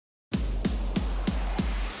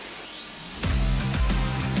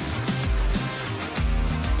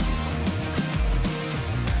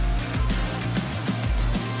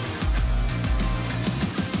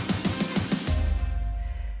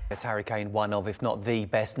That's Harry Kane, one of, if not the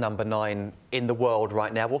best number 9 in the world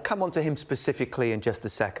right now. We'll come on to him specifically in just a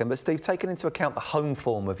second. But Steve, taking into account the home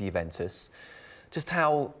form of Juventus, just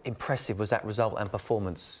how impressive was that result and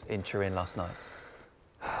performance in Turin last night?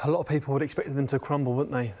 A lot of people would expect them to crumble,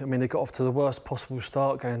 wouldn't they? I mean, they got off to the worst possible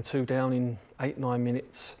start, going 2 down in 8-9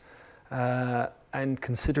 minutes. And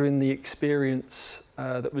considering the experience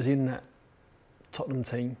that was in that Tottenham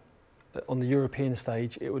team on the European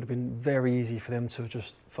stage, it would have been very easy for them to have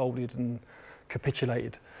just folded and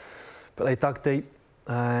capitulated. But they dug deep,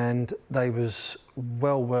 and they was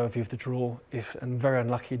well worthy of the draw, and very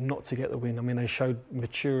unlucky not to get the win. I mean, they showed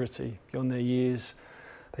maturity beyond their years.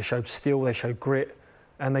 They showed skill, they showed grit,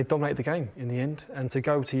 and they dominated the game in the end. And to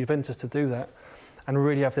go to Juventus to do that and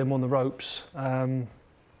really have them on the ropes,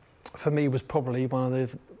 for me, was probably one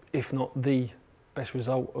of the, if not the best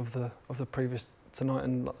result of the previous tonight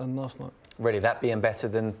and last night. Really, that being better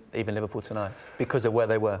than even Liverpool tonight because of where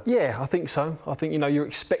they were? Yeah, I think so. I think, you know, you're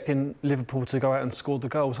expecting Liverpool to go out and score the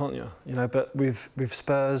goals, aren't you? You know, but with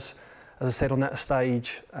Spurs, as I said, on that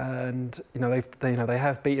stage, and you know, they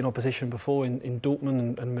have beaten opposition before in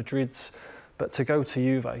Dortmund and Madrid's, but to go to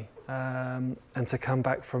Juve and to come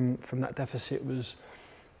back from that deficit was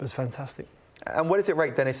fantastic. And where does it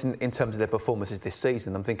rate, Dennis, in terms of their performances this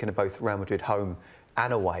season? I'm thinking of both Real Madrid home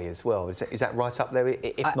and away as well. Is that right up there,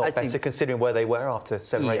 if not better, considering where they were after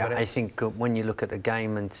 7 or 8 minutes? I think when you look at the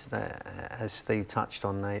game, and as Steve touched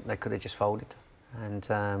on, they could have just folded. And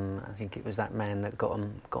I think it was that man that got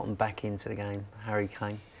them back into the game, Harry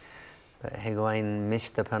Kane. But Higuain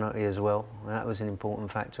missed the penalty as well. That was an important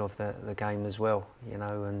factor of the game as well, you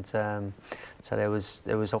know. And so there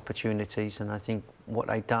was opportunities, and I think what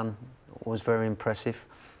they'd done was very impressive.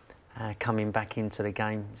 Coming back into the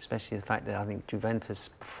game, especially the fact that I think Juventus,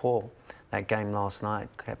 before that game last night,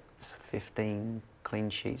 kept 15 clean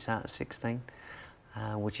sheets out of 16,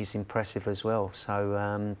 which is impressive as well.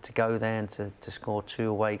 So to go there and to score 2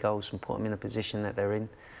 away goals and put them in a position that they're in.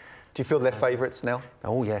 Do you feel they're favourites now?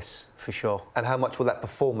 Oh yes, for sure. And how much will that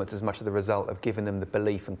performance, as much of the result, have given them the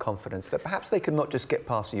belief and confidence that perhaps they can not just get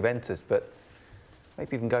past Juventus, but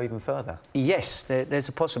maybe even go even further? Yes, there's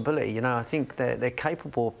a possibility. You know, I think they're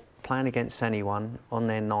capable of playing against anyone on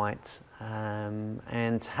their night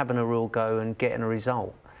and having a real go and getting a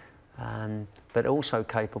result, but also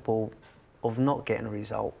capable of not getting a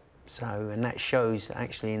result. So, and that shows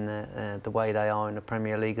actually in the way they are in the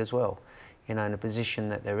Premier League as well. You know, in the position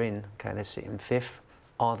that they're in. Okay, they're sitting 5th.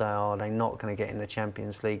 Are they not going to get in the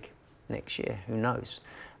Champions League next year? Who knows?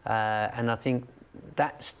 And I think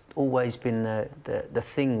that's always been the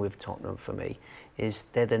thing with Tottenham for me, is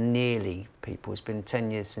they're the nearly people. It's been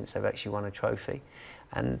 10 years since they've actually won a trophy.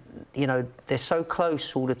 And, you know, they're so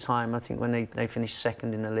close all the time. I think when they finished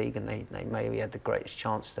 2nd in the league and they maybe had the greatest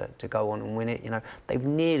chance to go on and win it, you know, they've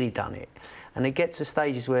nearly done it. And they get to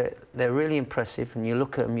stages where they're really impressive, and you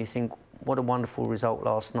look at them, you think, what a wonderful result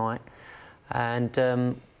last night.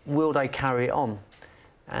 And will they carry it on?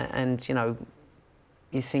 And, you know,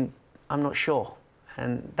 you think, I'm not sure.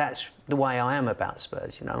 And that's the way I am about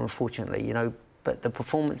Spurs, you know, unfortunately, you know. But the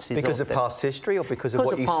performances... Because of past history, or because of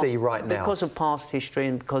what you see right now? Because of past history,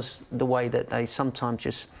 and because the way that they sometimes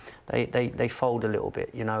just... They fold a little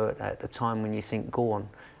bit, you know, at the time when you think, go on.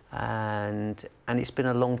 And it's been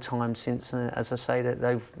a long time since, as I say, that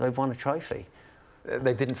they've won a trophy.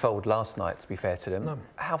 They didn't fold last night, to be fair to them. No.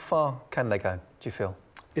 How far can they go, do you feel?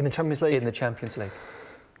 In the Champions League? In the Champions League.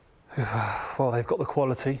 Well, they've got the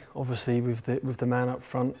quality, obviously, with the man up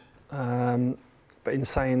front. But in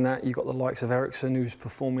saying that, you've got the likes of Eriksen, who's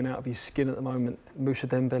performing out of his skin at the moment. Moussa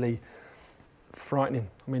Dembele, frightening.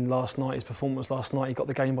 I mean, his performance last night, he got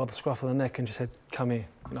the game by the scruff of the neck and just said, come here,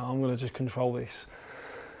 you know, I'm going to just control this.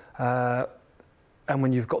 And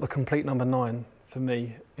when you've got the complete number 9, for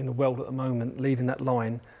me, in the world at the moment, leading that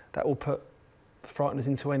line, that will put the frighteners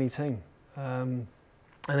into any team. And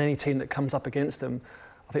any team that comes up against them,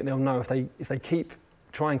 I think they'll know if they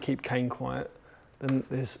try and keep Kane quiet, then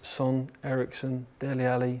there's Son, Eriksen, Dele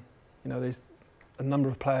Alli. You know, there's a number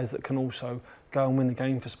of players that can also go and win the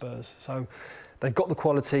game for Spurs. So they've got the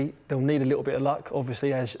quality. They'll need a little bit of luck,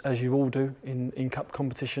 obviously, as you all do in cup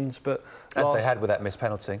competitions. But as they had with that missed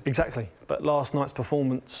penalty. Exactly. But last night's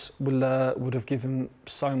performance would have given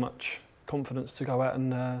so much confidence to go out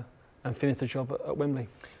and finish the job at Wembley.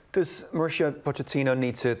 Does Mauricio Pochettino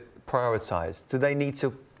need to prioritise? Do they need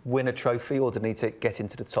to win a trophy, or do they need to get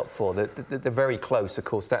into the top 4? They're very close, of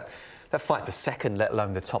course. That fight for 2nd, let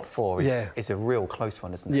alone the top 4, is a real close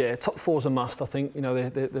one, isn't it? Yeah, top 4's a must, I think. You know,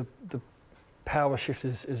 the power shift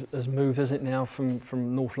has moved, hasn't it, now,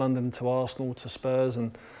 from North London to Arsenal to Spurs,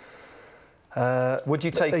 and Do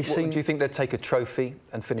you think they'd take a trophy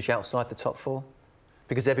and finish outside the top 4?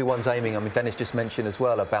 Because everyone's aiming. I mean, Dennis just mentioned as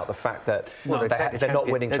well about the fact that they're not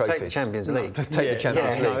winning trophies. Take the Champions League. Take the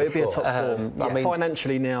Champions League. No, it'd be a top 4. I mean,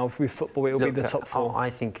 financially now, with football, it'll be the top 4. I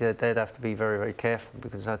think they'd have to be very, very careful,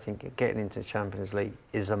 because I think getting into the Champions League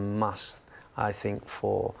is a must, I think,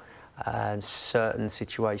 for certain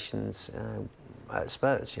situations at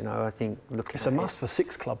Spurs. You know, I think... It's a must for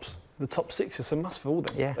 6 clubs. The top 6 is a must for all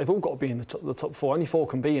them. Yeah. They've all got to be in the top 4. Only 4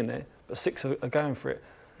 can be in there, but 6 are going for it.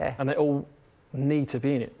 Yeah. And they all need to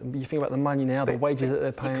be in it. You think about the money now, the wages that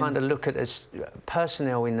they're paying. You kind of look at as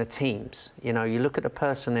personnel in the teams. You know, you look at the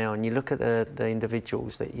personnel and you look at the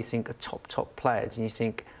individuals that you think are top players, and you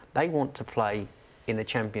think they want to play in the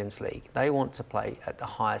Champions League. They want to play at the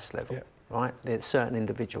highest level, right? There's certain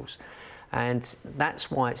individuals. And that's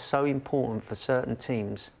why it's so important for certain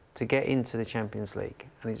teams to get into the Champions League.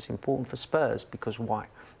 And it's important for Spurs because why?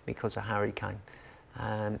 Because of Harry Kane.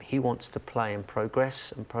 He wants to play and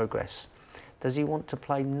progress and progress. Does he want to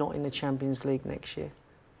play not in the Champions League next year?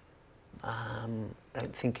 I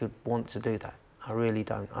don't think he'd want to do that. I really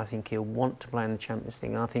don't. I think he'll want to play in the Champions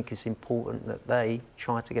League, and I think it's important that they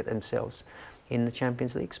try to get themselves in the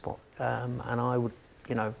Champions League spot. And I would,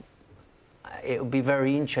 you know, it would be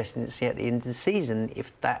very interesting to see at the end of the season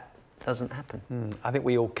if that doesn't happen. I think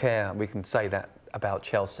we all care, we can say that about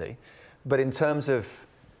Chelsea. But in terms of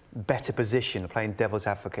better position, playing devil's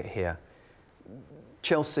advocate here,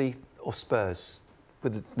 Chelsea or Spurs?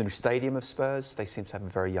 With the new stadium of Spurs, they seem to have a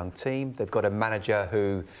very young team. They've got a manager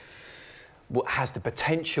who has the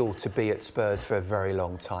potential to be at Spurs for a very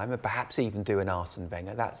long time, and perhaps even do an Arsene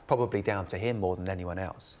Wenger. That's probably down to him more than anyone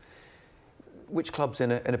else. Which club's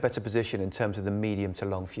in a better position in terms of the medium to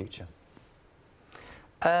long future?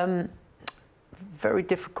 Very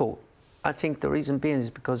difficult. I think the reason being is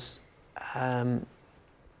because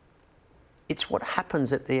it's what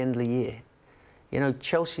happens at the end of the year. You know,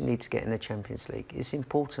 Chelsea need to get in the Champions League. It's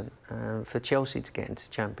important for Chelsea to get into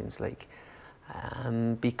the Champions League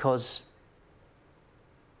because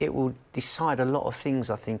it will decide a lot of things,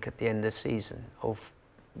 I think, at the end of the season of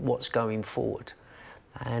what's going forward.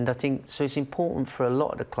 And I think, so it's important for a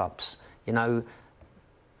lot of the clubs. You know,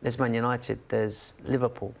 there's Man United, there's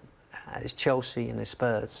Liverpool, there's Chelsea and there's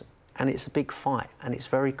Spurs. And it's a big fight and it's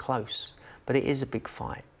very close, but it is a big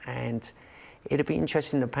fight. And it'll be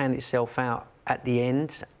interesting to pan itself out at the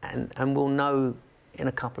end, and we'll know in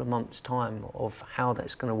a couple of months' time of how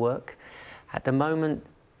that's going to work. At the moment,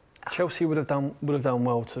 Chelsea would have done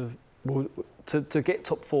well to get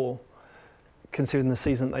top 4, considering the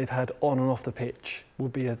season that they've had on and off the pitch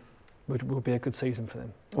would be a good season for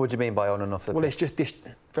them. What do you mean by on and off the pitch? Well, it's just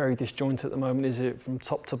very disjointed at the moment. Is it from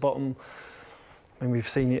top to bottom? I mean, we've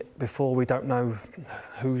seen it before. We don't know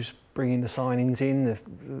who's bringing the signings in,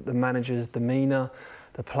 the manager's demeanour,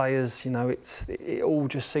 the players. You know, it all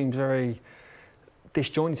just seems very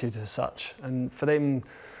disjointed as such. And for them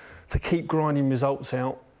to keep grinding results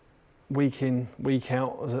out week in, week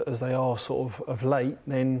out, as they are sort of late,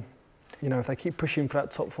 then, you know, if they keep pushing for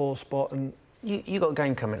that top 4 spot and... You got a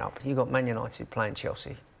game coming up. You got Man United playing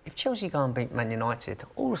Chelsea. If Chelsea go and beat Man United,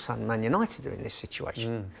 all of a sudden Man United are in this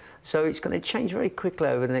situation. So it's going to change very quickly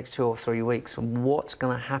over the next 2 or 3 weeks on what's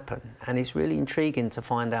going to happen. And it's really intriguing to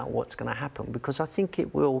find out what's going to happen, because I think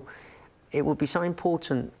it will be so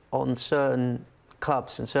important on certain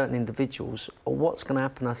clubs and certain individuals on what's going to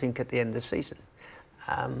happen, I think, at the end of the season.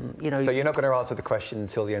 You know, so you're not going to answer the question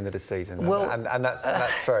until the end of the season, well, and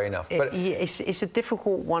that's fair enough. But it's a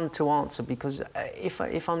difficult one to answer, because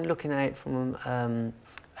if I'm looking at it from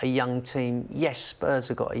a young team, yes, Spurs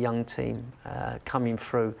have got a young team coming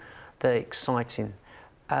through. They're exciting,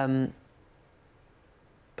 but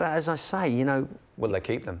as I say, you know, will they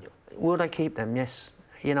keep them? Will they keep them? Yes.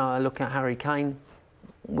 You know, I look at Harry Kane.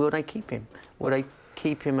 Will they keep him? Will they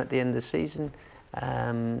keep him at the end of the season?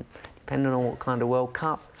 Depending on what kind of World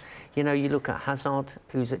Cup. You know, you look at Hazard,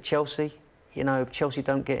 who's at Chelsea. You know, if Chelsea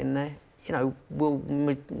don't get in there, you know, will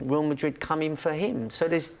Real Madrid come in for him? So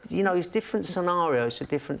there's, you know, there's different scenarios for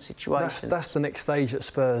different situations. That's the next stage that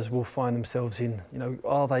Spurs will find themselves in. You know,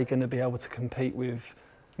 are they going to be able to compete with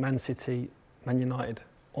Man City, Man United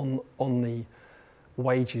on the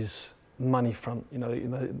wages, money front? You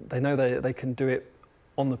know they know they can do it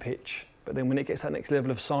on the pitch, but then when it gets that next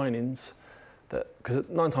level of signings, because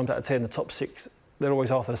 9 times out of 10, the top 6, they're always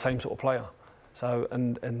after the same sort of player. So,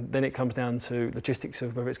 and then it comes down to logistics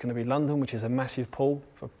of whether it's going to be London, which is a massive pull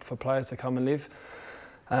for players to come and live,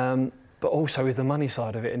 but also is the money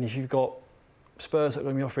side of it. And if you've got Spurs that are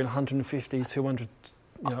going to be offering 150, 200,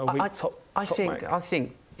 you know, a week, I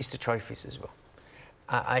think it's the trophies as well.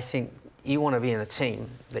 I think, you want to be in a team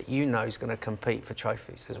that you know is going to compete for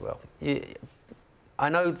trophies as well. I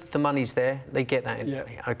know the money's there, they get that in,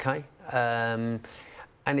 okay? And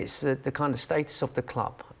it's the kind of status of the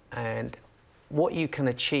club and what you can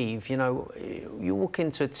achieve. You know, you walk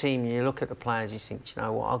into a team, you look at the players, you think, you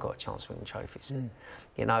know what, I've got a chance of winning trophies.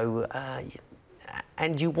 You know,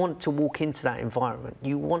 and you want to walk into that environment.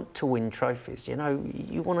 You want to win trophies. You know,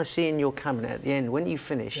 you want to see in your cabinet at the end when you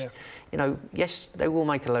finish. You know, yes, they will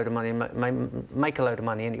make a load of money, make a load of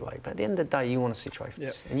money anyway. But at the end of the day, you want to see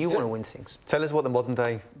trophies and you want to win things. Tell us what the modern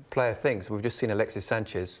day player thinks. We've just seen Alexis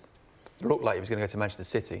Sanchez look like he was going to go to Manchester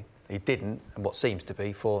City. He didn't, and what seems to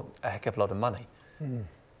be for a heck of a lot of money.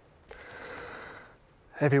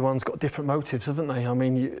 Everyone's got different motives, haven't they? I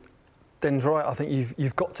mean, Den's right. I think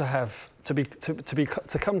you've got to have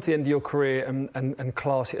to come to the end of your career and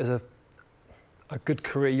class it as a good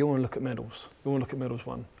career. You want to look at medals. You want to look at medals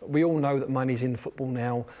won. We all know that money's in football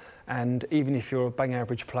now, and even if you're a bang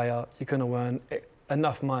average player, you're going to earn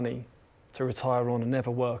enough money to retire on and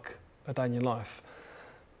never work a day in your life.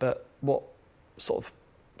 But what sort of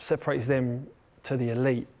separates them to the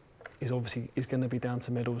elite is obviously going to be down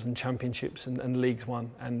to medals and championships and leagues won.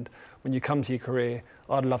 And when you come to your career,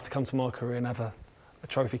 I'd love to come to my career and have a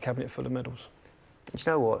trophy cabinet full of medals. Do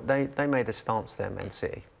you know what? They made a stance there, Man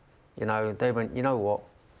City. You know, they went, you know what?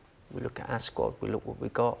 We look at our squad, we look what we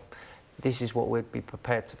got. This is what we'd be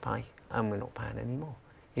prepared to pay, and we're not paying anymore.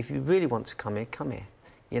 If you really want to come here, come here.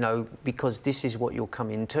 You know, because this is what you'll come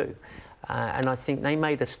into. And I think they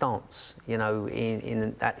made a stance, you know,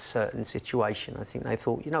 in that certain situation. I think they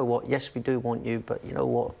thought, you know what, yes, we do want you, but you know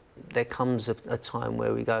what, there comes a time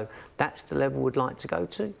where we go, that's the level we'd like to go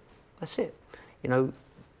to. That's it. You know,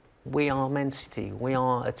 we are Man City. We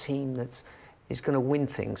are a team that is going to win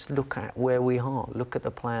things. Look at where we are. Look at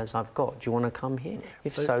the players I've got. Do you want to come here?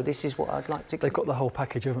 If so, this is what I'd like to. They've got the whole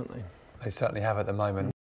package, haven't they? They certainly have at the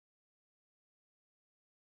moment.